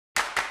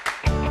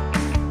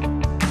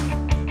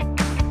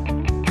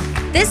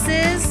This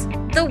is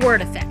The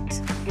Word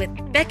Effect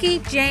with Becky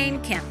Jane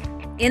Kemp.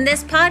 In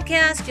this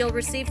podcast, you'll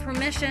receive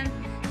permission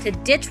to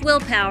ditch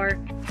willpower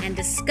and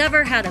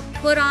discover how to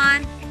put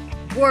on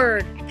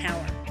word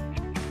power.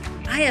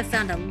 I have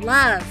found a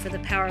love for the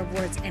power of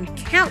words and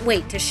can't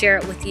wait to share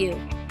it with you.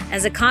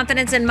 As a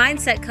confidence and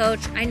mindset coach,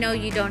 I know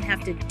you don't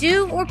have to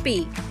do or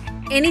be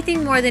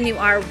anything more than you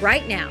are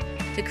right now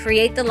to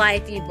create the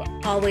life you've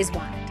always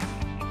wanted.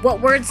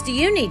 What words do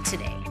you need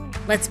today?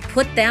 Let's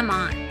put them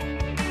on.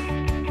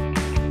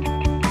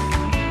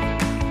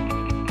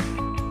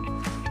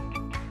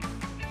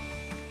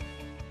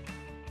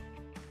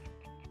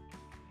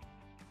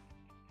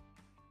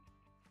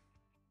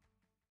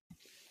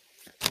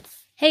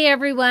 Hey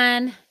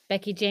everyone,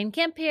 Becky Jane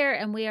Kemp here,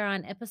 and we are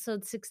on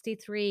episode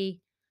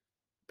 63,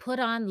 Put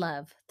on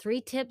Love,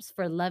 3 tips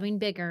for loving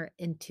bigger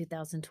in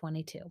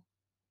 2022.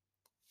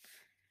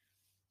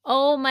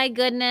 Oh my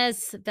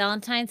goodness,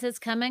 Valentine's has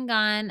come and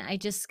gone. I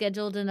just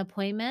scheduled an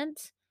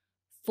appointment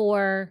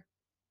for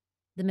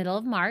the middle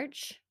of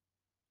March,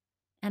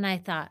 and I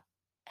thought,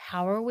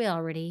 how are we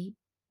already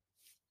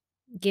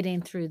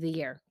getting through the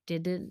year?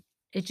 Didn't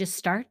it just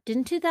start?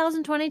 Didn't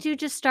 2022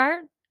 just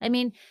start? I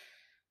mean,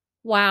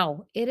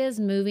 wow, it is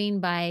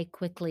moving by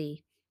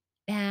quickly.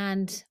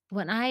 And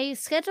when I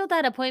scheduled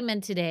that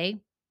appointment today,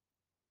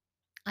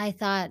 I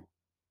thought,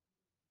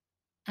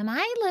 am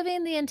I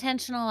living the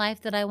intentional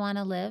life that I want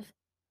to live?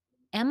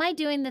 Am I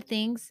doing the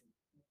things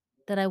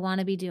that I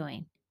want to be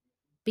doing?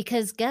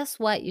 Because guess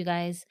what, you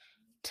guys?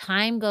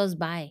 Time goes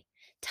by.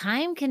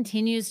 Time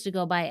continues to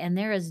go by, and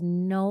there is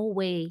no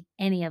way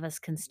any of us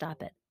can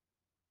stop it.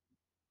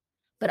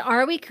 But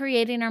are we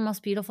creating our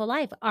most beautiful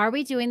life? Are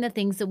we doing the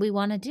things that we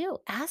want to do?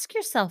 Ask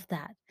yourself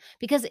that.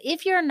 Because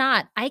if you're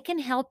not, I can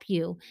help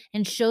you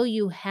and show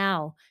you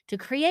how to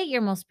create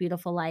your most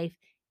beautiful life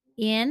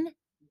in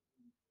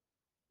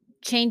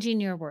changing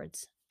your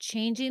words,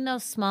 changing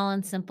those small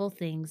and simple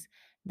things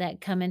that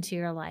come into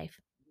your life.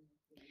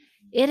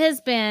 It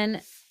has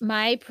been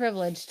my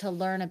privilege to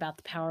learn about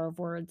the power of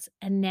words,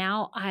 and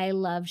now I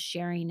love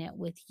sharing it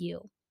with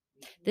you.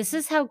 This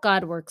is how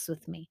God works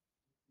with me.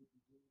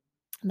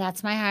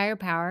 That's my higher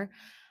power.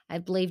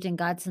 I've believed in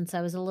God since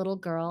I was a little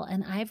girl,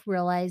 and I've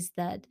realized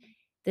that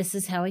this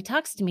is how he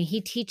talks to me.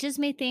 He teaches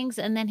me things,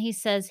 and then he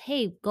says,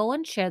 hey, go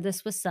and share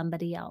this with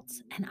somebody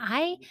else. And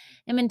I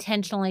am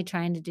intentionally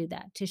trying to do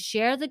that, to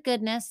share the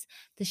goodness,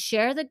 to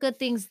share the good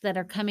things that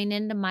are coming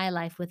into my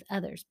life with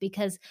others,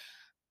 because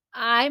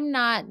I'm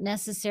not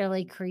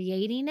necessarily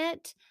creating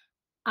it.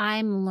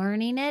 I'm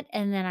learning it,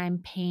 and then I'm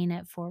paying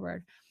it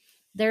forward.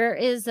 There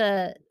is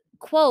a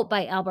quote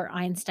by Albert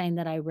Einstein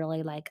that I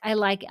really like. I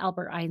like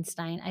Albert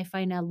Einstein. I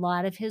find a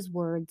lot of his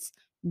words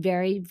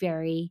very,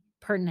 very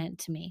pertinent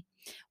to me.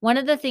 One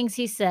of the things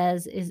he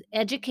says is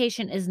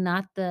education is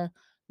not the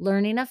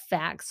learning of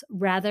facts,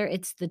 rather,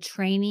 it's the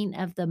training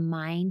of the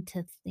mind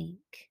to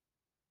think.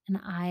 And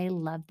I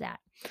love that.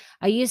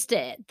 I used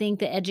to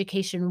think that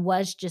education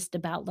was just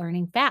about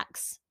learning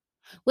facts,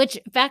 which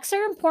facts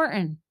are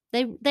important.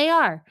 They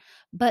are.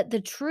 But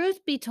the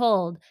truth be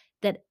told,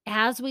 that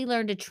as we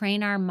learn to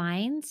train our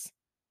minds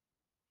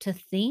to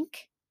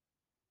think,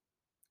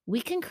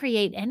 we can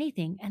create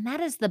anything. And that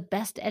is the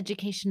best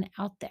education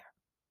out there.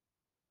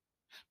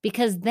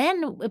 Because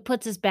then it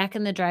puts us back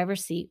in the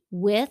driver's seat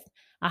with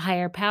a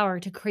higher power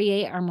to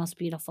create our most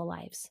beautiful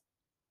lives.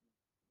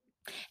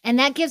 And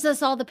that gives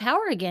us all the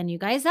power again, you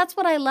guys. That's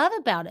what I love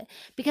about it.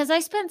 Because I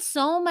spent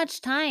so much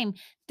time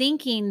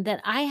thinking that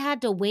I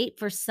had to wait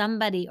for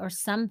somebody or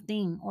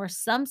something or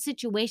some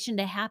situation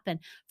to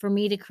happen for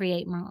me to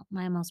create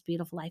my most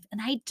beautiful life.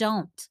 And I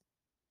don't.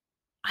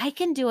 I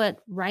can do it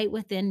right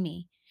within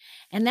me.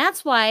 And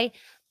that's why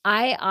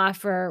I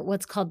offer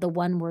what's called the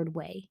One Word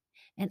Way.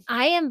 And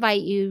I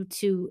invite you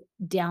to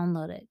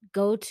download it.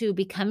 Go to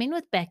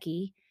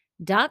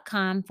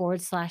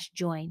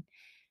becomingwithbecky.com/join.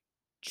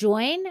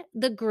 Join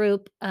the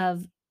group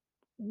of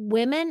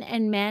women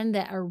and men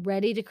that are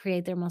ready to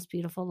create their most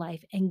beautiful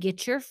life and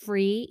get your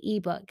free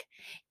ebook.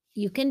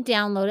 You can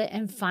download it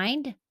and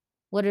find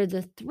what are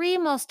the 3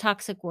 most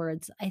toxic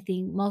words I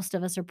think most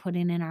of us are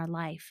putting in our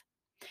life.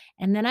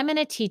 And then I'm going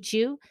to teach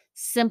you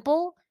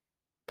simple,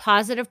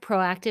 positive,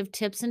 proactive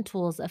tips and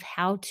tools of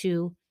how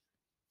to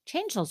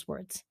change those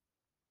words.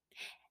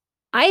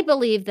 I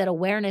believe that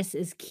awareness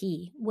is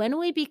key. When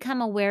we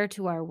become aware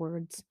to our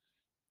words,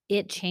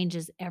 it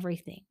changes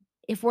everything.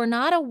 If we're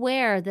not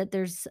aware that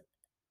there's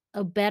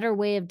a better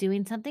way of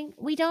doing something,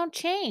 we don't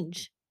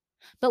change.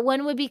 But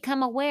when we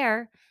become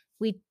aware,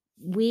 we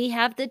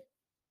have the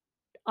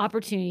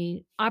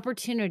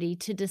opportunity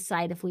to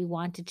decide if we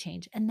want to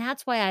change. And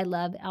that's why I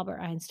love Albert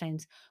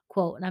Einstein's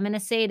quote. And I'm going to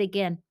say it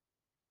again.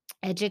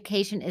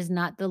 Education is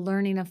not the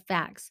learning of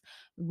facts.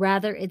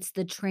 Rather, it's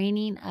the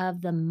training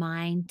of the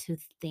mind to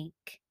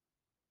think.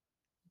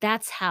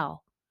 That's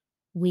how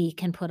we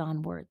can put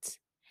on words.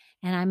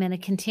 And I'm going to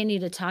continue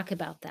to talk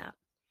about that.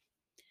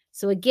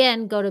 So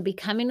again, go to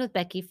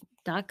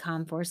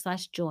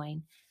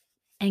becomingwithbecky.com/join.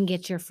 and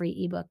get your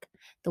free ebook,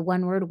 The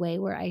One Word Way,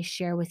 where I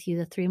share with you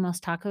the three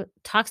most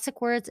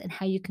toxic words and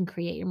how you can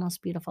create your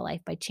most beautiful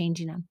life by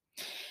changing them.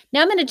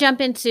 Now, I'm going to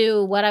jump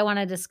into what I want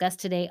to discuss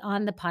today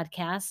on the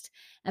podcast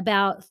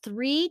about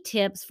 3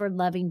 tips for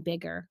loving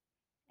bigger.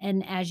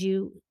 And as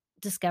you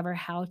discover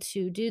how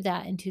to do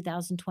that in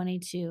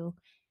 2022,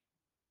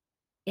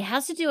 it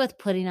has to do with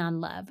putting on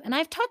love. And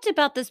I've talked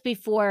about this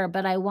before,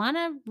 but I want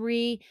to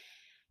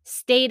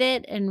restate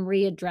it and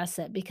readdress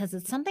it because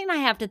it's something I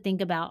have to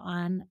think about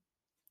on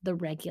the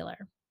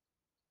regular.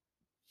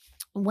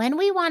 When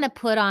we want to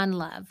put on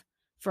love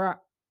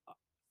for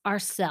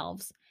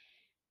ourselves,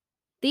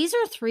 these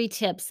are 3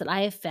 tips that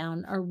I have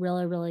found are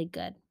really, really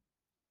good.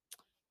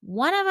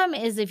 One of them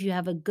is if you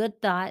have a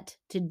good thought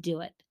to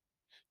do it.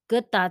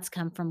 Good thoughts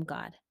come from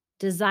God.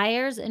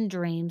 Desires and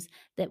dreams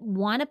that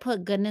want to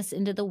put goodness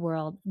into the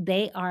world,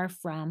 they are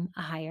from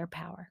a higher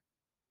power.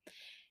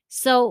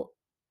 So,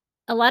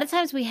 a lot of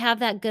times we have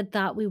that good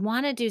thought. We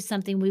want to do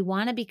something, we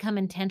want to become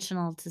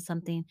intentional to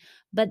something,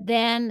 but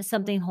then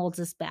something holds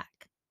us back.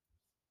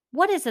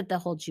 What is it that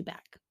holds you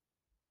back?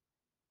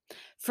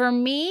 For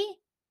me,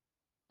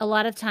 a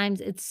lot of times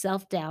it's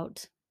self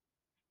doubt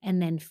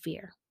and then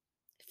fear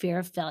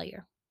of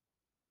failure.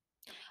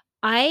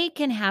 I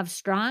can have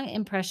strong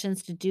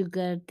impressions to do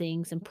good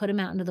things and put them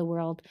out into the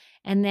world.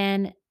 And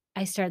then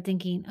I start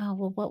thinking, oh,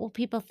 well, what will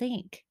people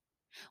think?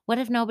 What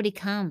if nobody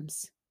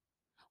comes?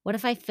 What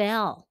if I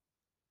fail?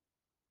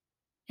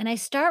 And I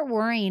start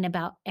worrying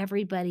about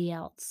everybody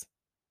else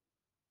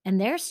and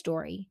their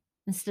story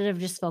instead of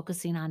just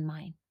focusing on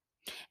mine.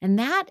 And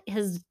that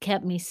has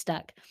kept me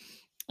stuck.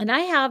 And I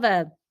have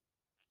a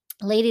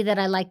lady that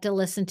I like to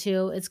listen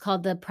to. It's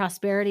called the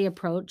Prosperity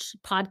Approach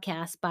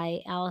podcast by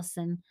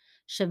Allison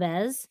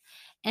Chavez.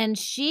 And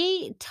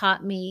she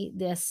taught me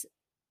this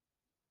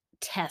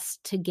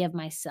test to give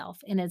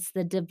myself, and it's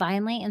the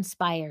divinely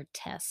inspired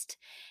test.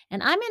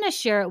 And I'm going to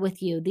share it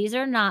with you. These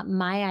are not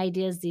my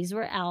ideas, these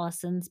were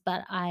Allison's,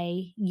 but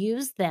I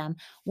use them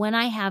when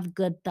I have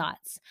good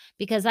thoughts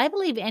because I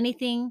believe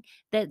anything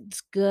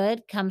that's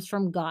good comes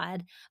from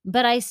God.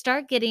 But I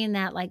start getting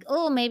that, like,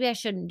 oh, maybe I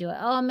shouldn't do it.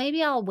 Oh,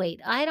 maybe I'll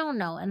wait. I don't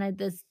know. And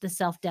the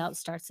self doubt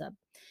starts up.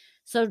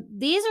 So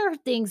these are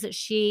things that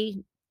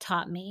she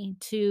taught me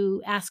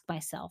to ask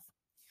myself.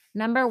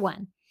 Number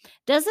one,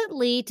 does it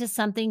lead to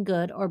something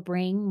good or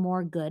bring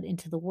more good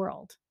into the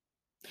world?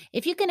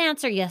 If you can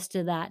answer yes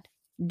to that,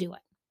 do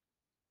it.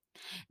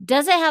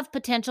 Does it have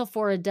potential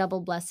for a double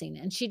blessing?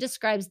 And she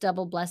describes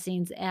double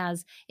blessings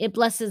as it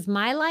blesses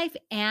my life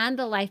and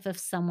the life of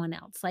someone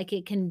else. Like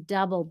it can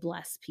double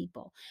bless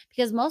people.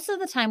 Because most of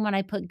the time when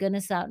I put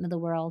goodness out into the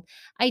world,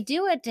 I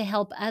do it to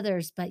help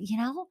others. But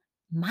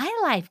my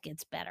life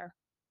gets better.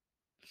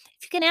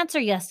 If you can answer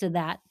yes to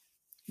that,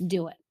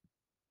 do it.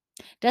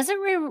 Does it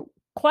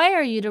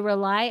require you to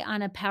rely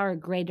on a power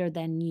greater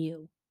than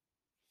you?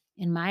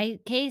 In my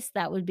case,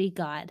 that would be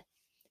God.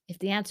 If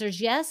the answer is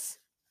yes,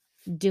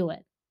 do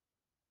it.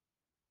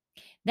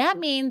 That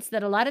means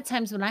that a lot of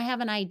times when I have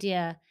an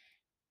idea,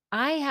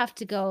 I have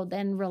to go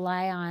then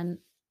rely on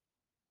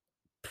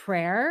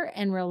prayer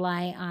and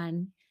rely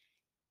on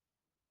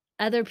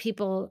other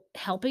people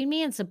helping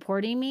me and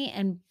supporting me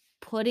and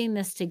putting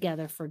this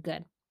together for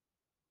good.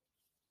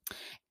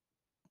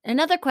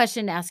 Another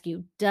question to ask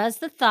you: does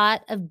the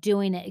thought of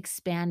doing it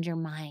expand your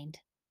mind?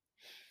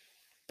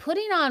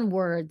 Putting on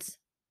words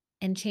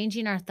and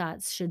changing our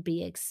thoughts should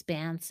be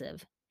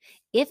expansive.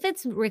 If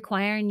it's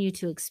requiring you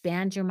to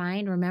expand your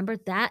mind, remember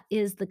that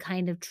is the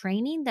kind of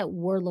training that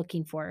we're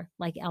looking for,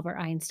 like Albert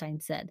Einstein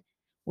said.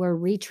 We're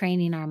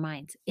retraining our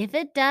minds. If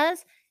it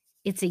does,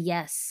 it's a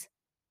yes.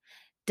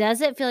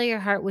 Does it fill your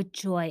heart with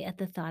joy at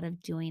the thought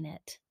of doing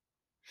it?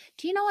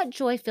 Do you know what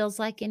joy feels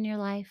like in your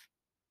life?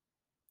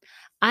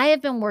 I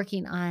have been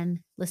working on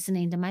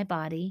listening to my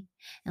body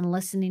and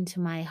listening to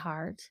my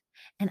heart,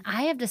 and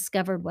I have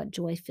discovered what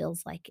joy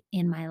feels like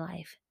in my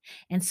life.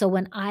 And so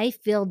when I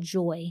feel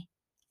joy,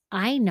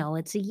 I know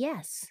it's a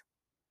yes.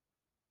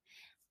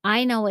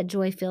 I know what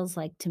joy feels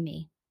like to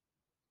me.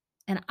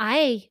 And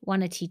I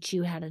want to teach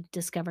you how to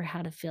discover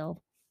how to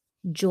feel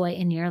joy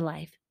in your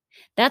life.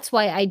 That's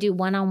why I do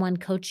one on one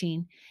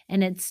coaching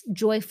and it's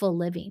joyful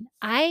living.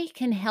 I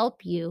can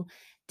help you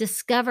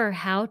discover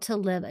how to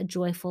live a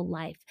joyful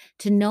life,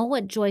 to know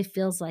what joy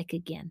feels like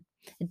again.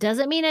 It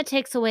doesn't mean it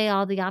takes away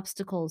all the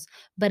obstacles,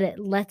 but it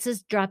lets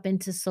us drop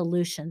into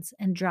solutions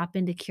and drop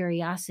into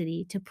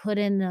curiosity to put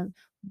in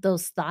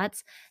those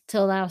thoughts to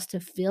allow us to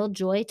feel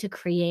joy to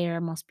create our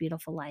most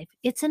beautiful life.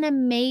 It's an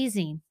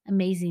amazing,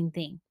 amazing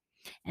thing.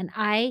 And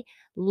I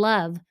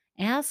love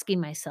asking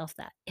myself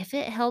that. If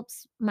it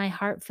helps my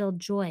heart feel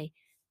joy,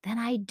 then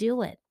I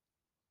do it.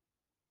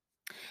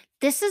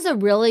 This is a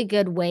really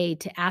good way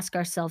to ask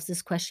ourselves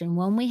this question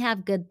when we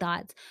have good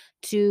thoughts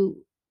to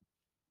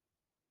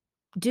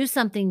do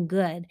something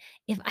good.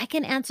 If I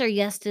can answer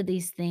yes to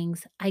these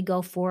things, I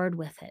go forward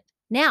with it.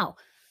 Now,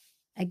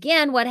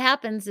 again, what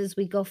happens is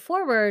we go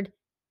forward,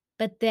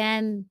 but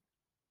then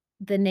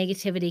the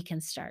negativity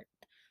can start.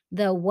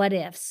 The what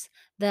ifs,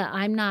 the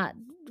I'm not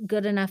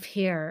good enough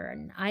here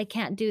and I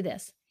can't do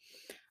this.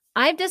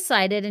 I've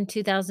decided in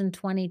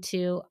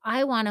 2022,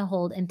 I wanna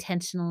hold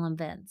intentional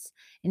events.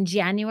 In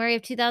January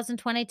of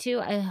 2022,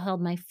 I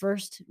held my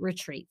first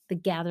retreat, the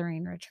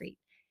Gathering Retreat.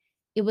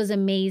 It was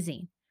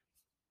amazing,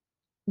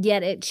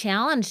 yet it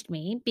challenged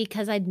me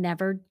because I'd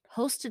never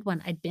hosted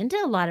one. I'd been to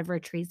a lot of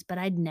retreats, but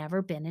I'd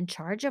never been in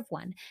charge of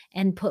one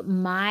and put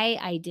my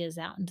ideas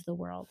out into the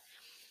world.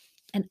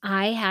 And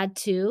I had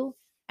to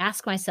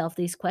ask myself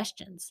these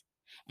questions.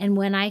 And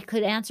when I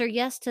could answer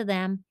yes to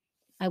them,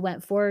 I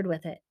went forward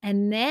with it.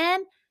 And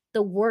then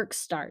the work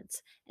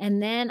starts.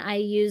 And then I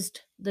used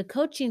the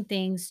coaching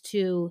things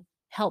to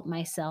help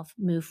myself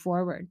move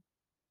forward.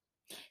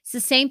 It's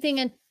the same thing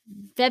in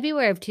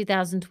February of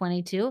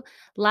 2022.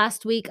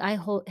 Last week, I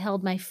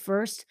held my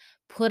first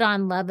Put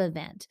on Love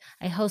event.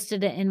 I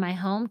hosted it in my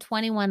home.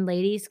 21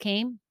 ladies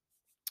came.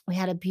 We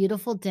had a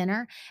beautiful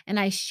dinner, and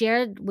I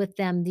shared with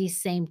them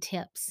these same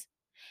tips.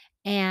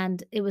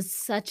 And it was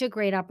such a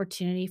great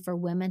opportunity for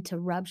women to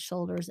rub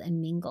shoulders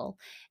and mingle.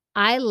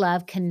 I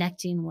love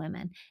connecting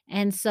women.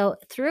 And so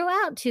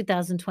throughout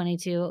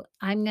 2022,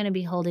 I'm going to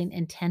be holding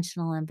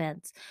intentional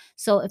events.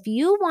 So if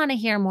you want to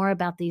hear more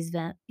about these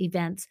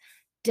events,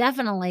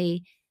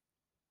 definitely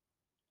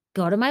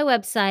go to my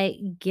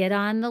website, get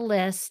on the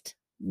list,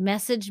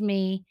 message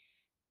me,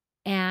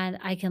 and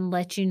I can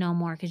let you know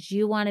more because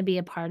you want to be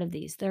a part of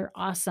these. They're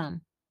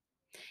awesome.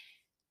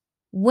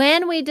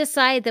 When we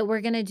decide that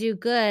we're gonna do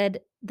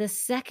good, the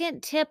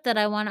second tip that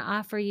I wanna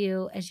offer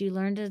you as you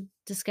learn to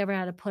discover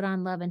how to put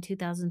on love in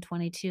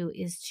 2022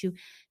 is to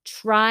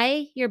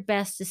try your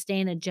best to stay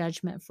in a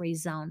judgment-free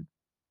zone.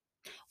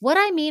 What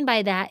I mean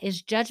by that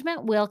is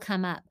judgment will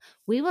come up.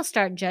 We will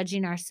start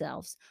judging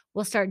ourselves.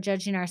 We'll start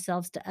judging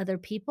ourselves to other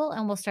people,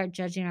 and we'll start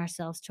judging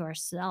ourselves to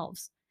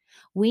ourselves.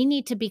 We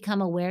need to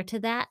become aware to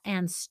that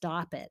and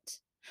stop it.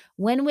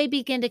 When we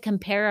begin to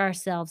compare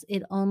ourselves,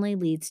 it only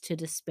leads to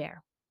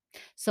despair.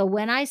 So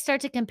when I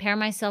start to compare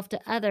myself to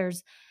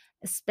others,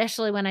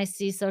 especially when I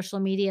see social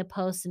media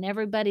posts and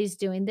everybody's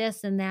doing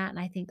this and that, and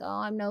I think, oh,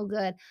 I'm no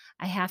good,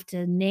 I have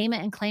to name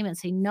it and claim it and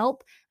say,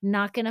 nope,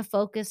 not going to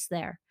focus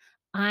there.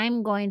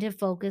 I'm going to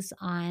focus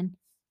on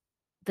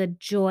the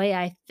joy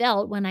I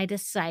felt when I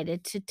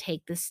decided to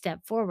take this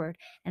step forward.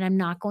 And I'm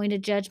not going to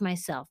judge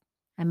myself.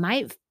 I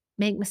might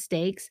make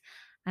mistakes,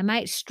 I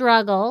might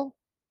struggle.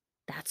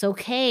 That's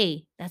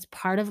okay. That's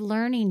part of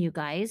learning, you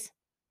guys.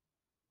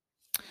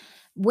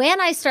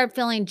 When I start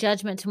feeling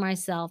judgment to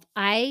myself,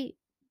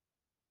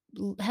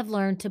 have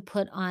learned to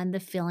put on the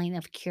feeling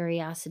of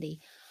curiosity.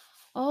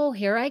 Oh,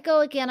 here I go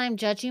again. I'm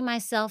judging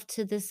myself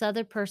to this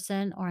other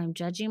person, or I'm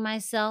judging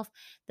myself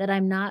that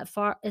I'm not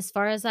far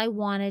as I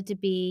wanted to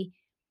be.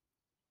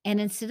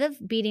 And instead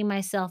of beating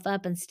myself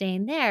up and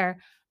staying there,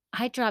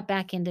 I drop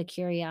back into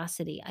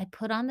curiosity. I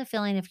put on the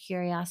feeling of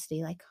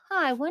curiosity, like,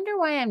 I wonder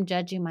why I'm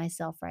judging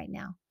myself right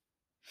now.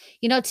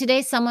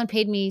 Today someone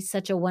paid me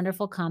such a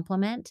wonderful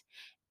compliment.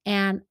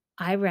 And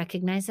I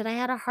recognized that I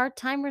had a hard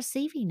time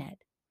receiving it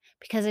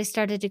because I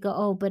started to go,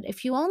 oh, but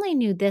if you only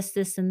knew this,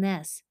 this, and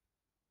this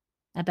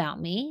about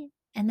me.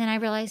 And then I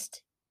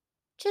realized,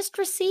 just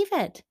receive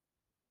it.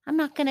 I'm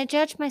not going to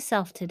judge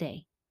myself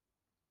today.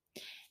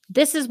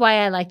 This is why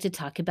I like to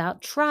talk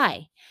about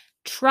try.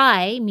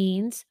 Try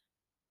means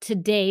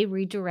today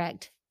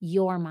redirect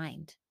your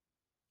mind.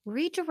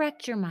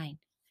 Redirect your mind.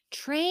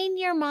 Train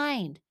your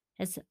mind,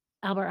 as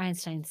Albert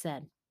Einstein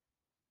said.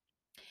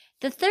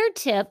 The third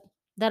tip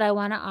that I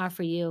want to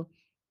offer you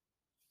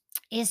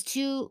is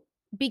to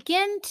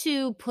begin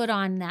to put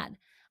on that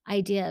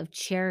idea of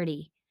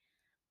charity.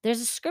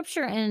 There's a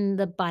scripture in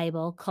the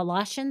Bible,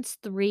 Colossians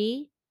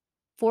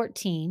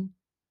 3:14.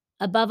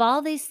 Above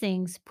all these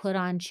things, put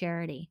on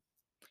charity.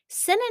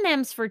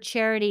 Synonyms for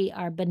charity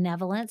are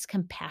benevolence,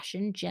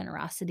 compassion,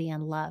 generosity,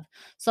 and love.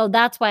 So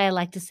that's why I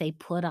like to say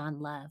put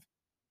on love.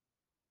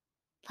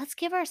 Let's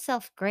give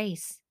ourselves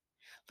grace.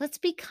 Let's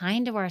be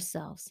kind to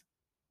ourselves.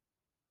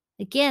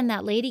 Again,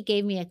 that lady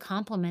gave me a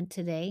compliment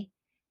today.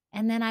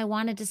 And then I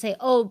wanted to say,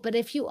 oh, but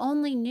if you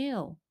only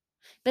knew,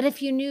 but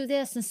if you knew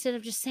this, instead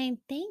of just saying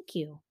thank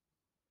you.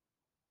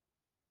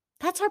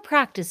 That's our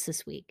practice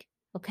this week.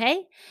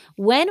 Okay.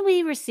 When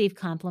we receive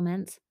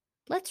compliments,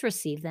 let's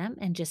receive them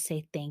and just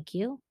say thank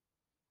you.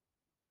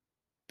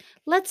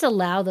 Let's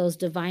allow those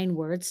divine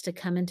words to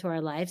come into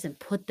our lives and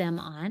put them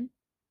on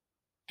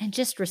and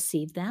just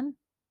receive them.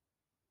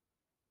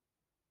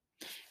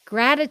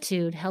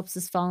 Gratitude helps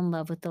us fall in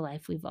love with the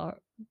life we've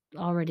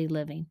already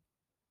living.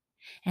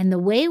 And the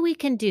way we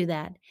can do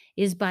that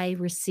is by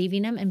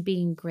receiving them and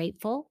being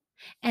grateful,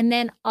 and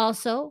then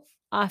also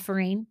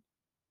offering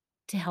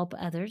to help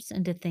others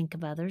and to think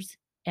of others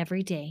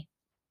every day.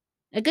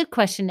 A good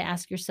question to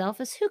ask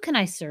yourself is, who can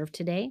I serve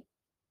today?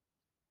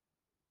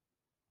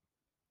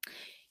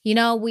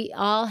 We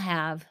all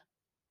have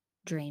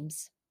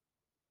dreams.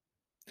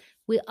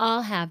 We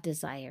all have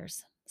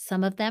desires.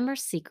 Some of them are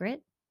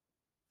secret.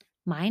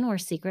 Mine were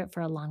secret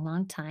for a long,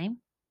 long time.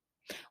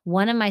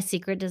 One of my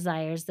secret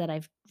desires that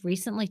I've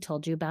recently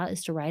told you about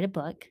is to write a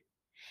book.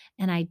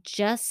 And I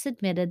just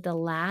submitted the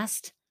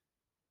last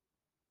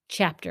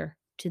chapter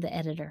to the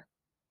editor.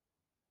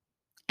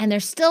 And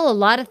there's still a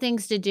lot of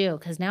things to do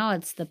because now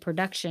it's the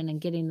production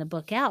and getting the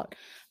book out.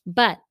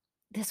 But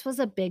this was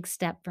a big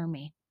step for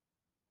me.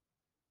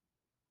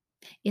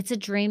 It's a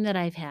dream that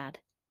I've had,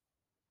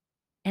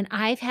 and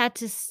I've had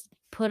to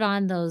put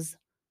on those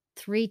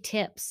 3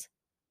 tips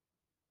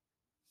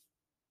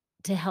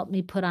to help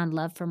me put on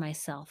love for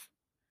myself.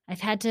 I've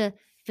had to, if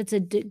it's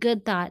a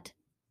good thought,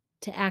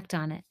 to act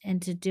on it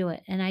and to do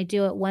it. And I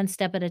do it one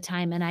step at a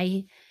time. And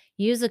I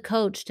use a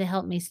coach to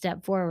help me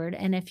step forward.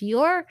 And if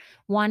you're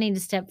wanting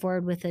to step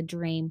forward with a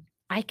dream,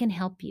 I can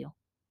help you.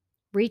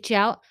 Reach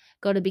out,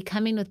 go to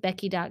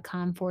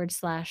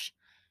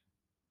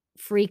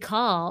becomingwithbecky.com/free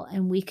call,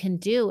 and we can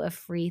do a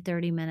free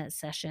 30-minute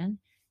session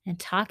and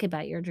talk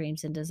about your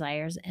dreams and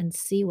desires and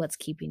see what's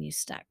keeping you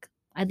stuck.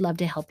 I'd love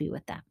to help you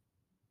with that.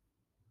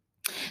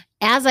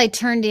 As I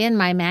turned in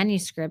my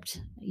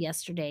manuscript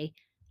yesterday,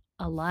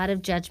 a lot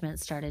of judgment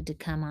started to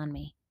come on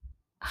me.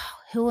 Oh,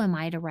 who am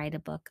I to write a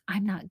book?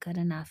 I'm not good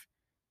enough.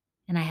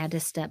 And I had to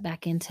step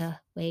back into,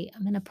 wait,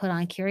 I'm going to put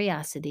on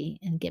curiosity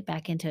and get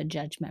back into a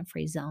judgment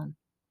free zone.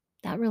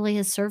 That really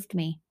has served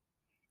me.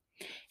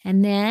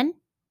 And then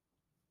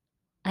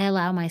I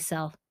allow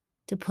myself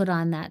to put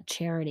on that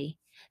charity,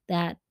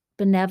 that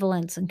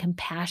benevolence and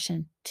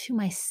compassion to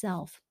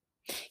myself.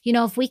 You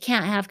know, if we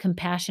can't have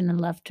compassion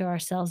and love to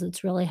ourselves,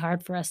 it's really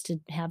hard for us to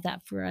have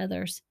that for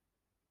others.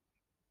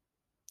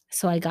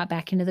 So I got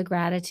back into the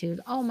gratitude.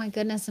 Oh my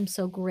goodness, I'm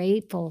so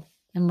grateful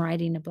I'm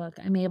writing a book.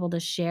 I'm able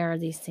to share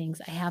these things.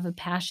 I have a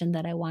passion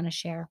that I want to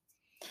share.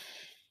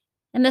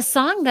 And the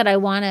song that I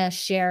want to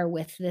share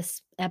with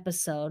this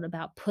episode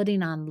about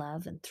putting on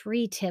love and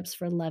 3 tips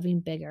for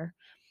loving bigger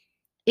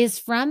is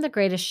from The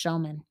Greatest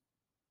Showman.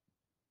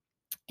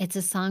 It's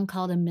a song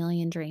called A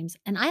Million Dreams,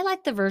 and I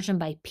like the version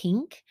by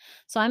Pink,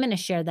 so I'm gonna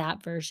share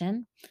that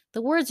version.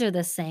 The words are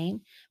the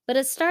same, but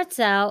it starts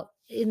out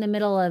in the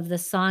middle of the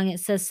song, it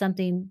says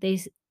something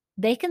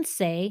they can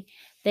say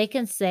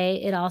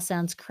it all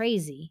sounds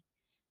crazy.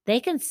 They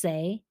can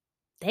say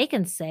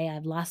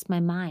I've lost my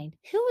mind.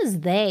 Who is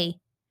they?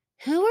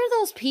 Who are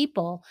those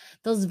people,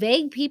 those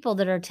vague people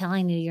that are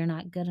telling you you're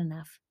not good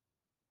enough?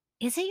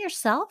 Is it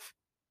yourself?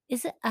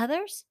 Is it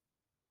others?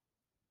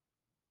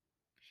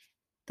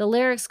 The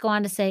lyrics go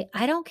on to say,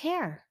 "I don't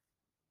care.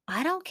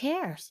 I don't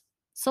care.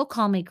 So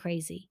call me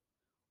crazy.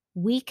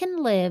 We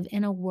can live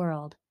in a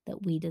world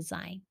that we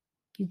design."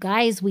 You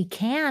guys, we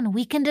can.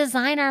 We can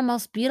design our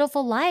most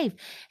beautiful life.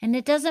 And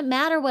it doesn't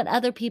matter what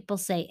other people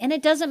say. And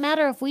it doesn't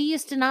matter if we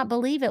used to not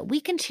believe it. We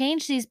can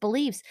change these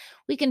beliefs.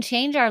 We can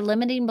change our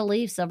limiting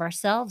beliefs of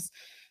ourselves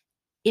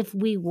if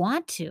we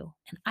want to.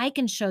 And I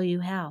can show you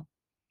how.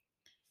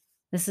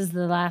 This is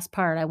the last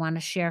part I want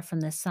to share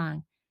from this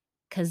song.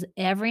 Because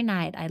every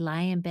night I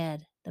lie in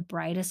bed, the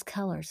brightest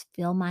colors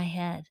fill my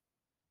head.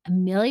 A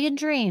million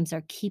dreams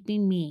are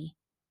keeping me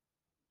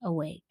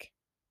awake.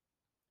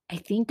 I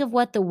think of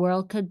what the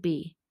world could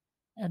be,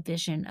 a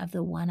vision of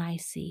the one I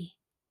see.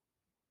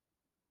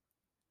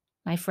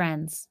 My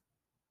friends,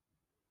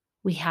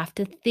 we have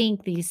to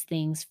think these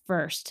things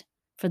first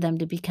for them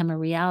to become a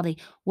reality.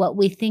 What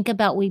we think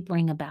about, we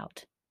bring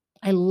about.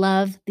 I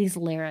love these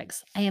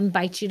lyrics. I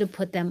invite you to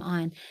put them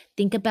on.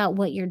 Think about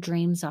what your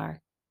dreams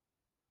are.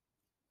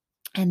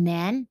 And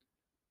then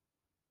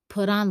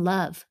put on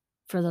love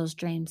for those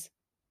dreams.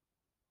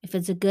 If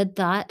it's a good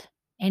thought,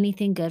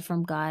 anything good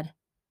from God,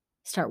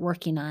 start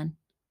working on.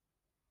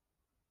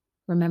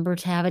 Remember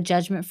to have a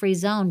judgment-free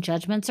zone.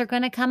 Judgments are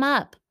going to come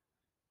up,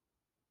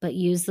 but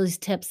use these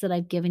tips that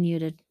I've given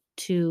you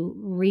to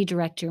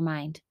redirect your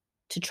mind,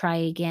 to try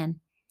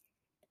again.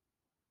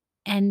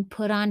 And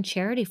put on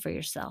charity for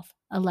yourself.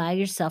 Allow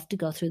yourself to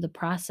go through the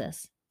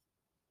process.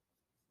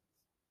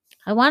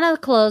 I want to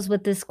close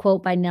with this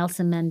quote by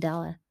Nelson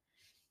Mandela.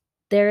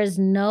 There is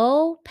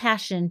no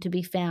passion to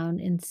be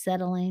found in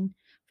settling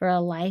for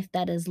a life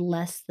that is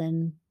less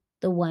than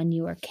the one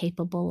you are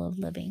capable of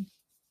living.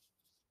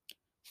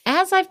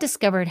 As I've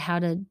discovered how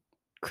to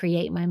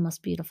create my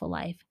most beautiful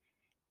life,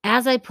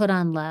 as I put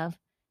on love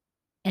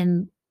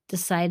and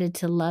decided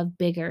to love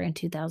bigger in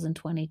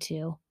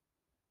 2022,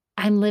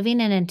 I'm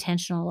living an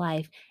intentional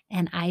life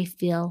and I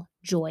feel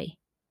joy.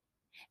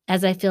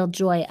 As I feel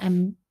joy,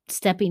 I'm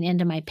stepping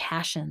into my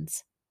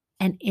passions.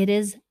 And it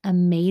is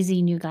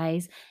amazing, you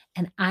guys.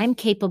 And I'm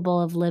capable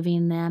of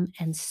living them,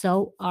 and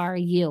so are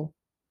you.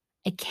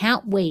 I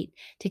can't wait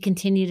to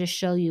continue to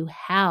show you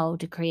how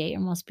to create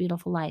your most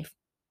beautiful life.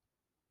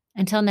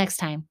 Until next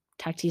time,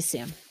 talk to you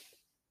soon.